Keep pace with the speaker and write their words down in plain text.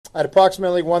At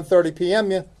approximately 1:30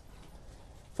 p.m.,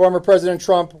 former President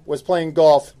Trump was playing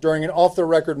golf during an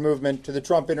off-the-record movement to the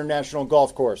Trump International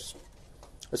Golf Course.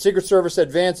 A Secret Service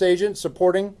advance agent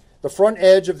supporting the front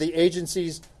edge of the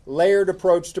agency's layered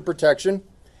approach to protection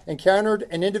encountered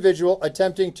an individual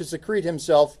attempting to secrete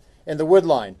himself in the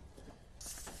woodline.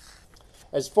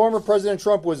 As former President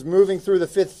Trump was moving through the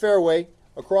fifth fairway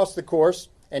across the course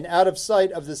and out of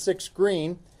sight of the sixth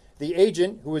green, the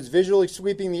agent, who was visually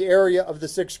sweeping the area of the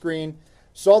sixth green,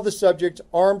 saw the subject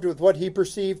armed with what he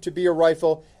perceived to be a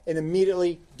rifle and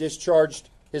immediately discharged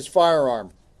his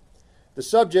firearm. The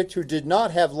subject, who did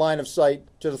not have line of sight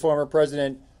to the former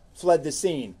president, fled the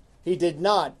scene. He did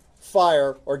not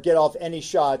fire or get off any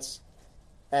shots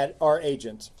at our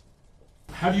agent.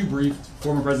 Have you briefed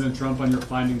former President Trump on your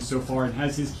findings so far, and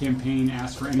has his campaign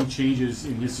asked for any changes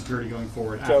in his security going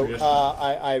forward after yesterday?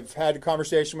 I've had a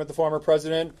conversation with the former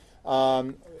president.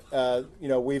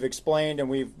 We've explained and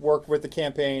we've worked with the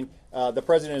campaign. The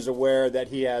president is aware that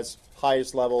he has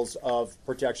highest levels of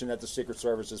protection that the Secret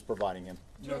Service is providing him.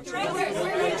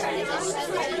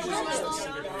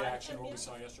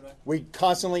 We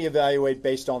constantly evaluate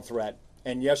based on threat.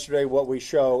 And yesterday what we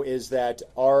show is that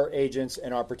our agents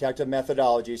and our protective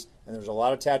methodologies, and there's a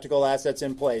lot of tactical assets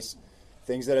in place,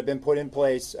 things that have been put in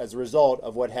place as a result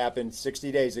of what happened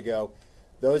 60 days ago,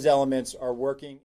 those elements are working.